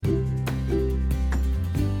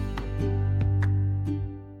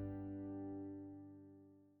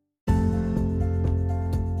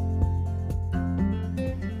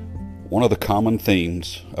One of the common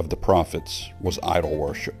themes of the prophets was idol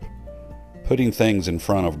worship, putting things in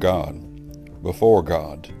front of God, before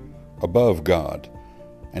God, above God,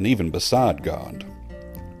 and even beside God.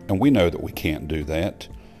 And we know that we can't do that.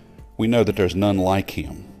 We know that there's none like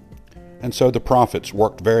Him. And so the prophets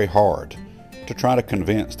worked very hard to try to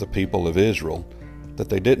convince the people of Israel that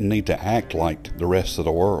they didn't need to act like the rest of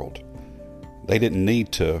the world. They didn't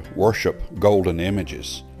need to worship golden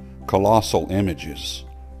images, colossal images,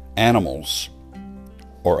 animals,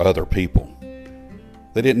 or other people.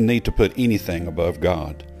 They didn't need to put anything above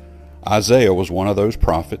God. Isaiah was one of those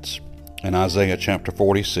prophets. In Isaiah chapter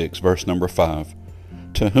 46, verse number 5,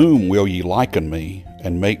 "To whom will ye liken me,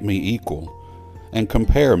 and make me equal, and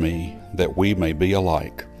compare me, that we may be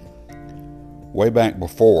alike?" Way back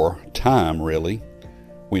before time, really,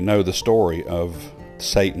 we know the story of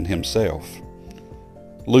Satan himself.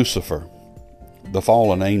 Lucifer, the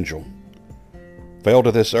fallen angel, fell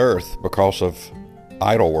to this earth because of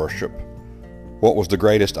idol worship. What was the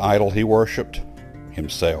greatest idol he worshipped?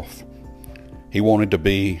 Himself. He wanted to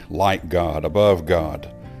be like God, above God,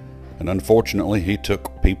 and unfortunately he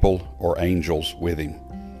took people or angels with him.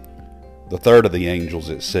 The third of the angels,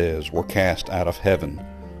 it says, were cast out of heaven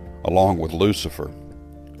along with Lucifer,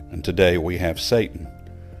 and today we have Satan.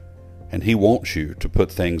 And he wants you to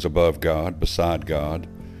put things above God, beside God.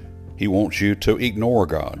 He wants you to ignore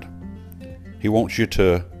God. He wants you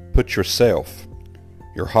to put yourself,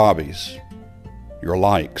 your hobbies, your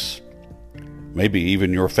likes, maybe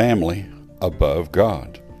even your family above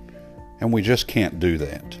God. And we just can't do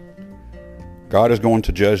that. God is going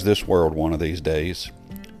to judge this world one of these days,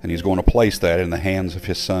 and He's going to place that in the hands of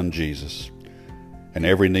His Son Jesus. And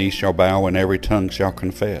every knee shall bow and every tongue shall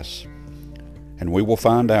confess. And we will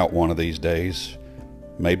find out one of these days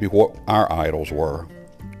maybe what our idols were.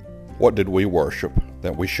 What did we worship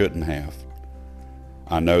that we shouldn't have?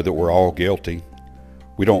 I know that we're all guilty.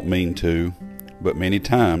 We don't mean to, but many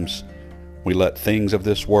times we let things of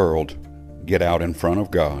this world get out in front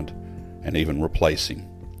of God and even replace Him.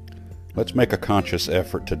 Let's make a conscious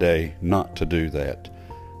effort today not to do that,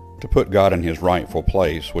 to put God in His rightful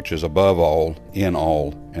place, which is above all, in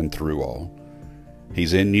all, and through all.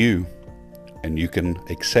 He's in you, and you can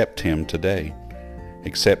accept Him today.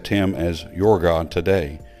 Accept Him as your God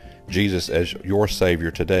today, Jesus as your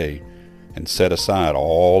Savior today, and set aside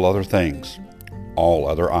all other things, all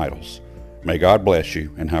other idols. May God bless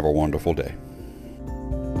you and have a wonderful day.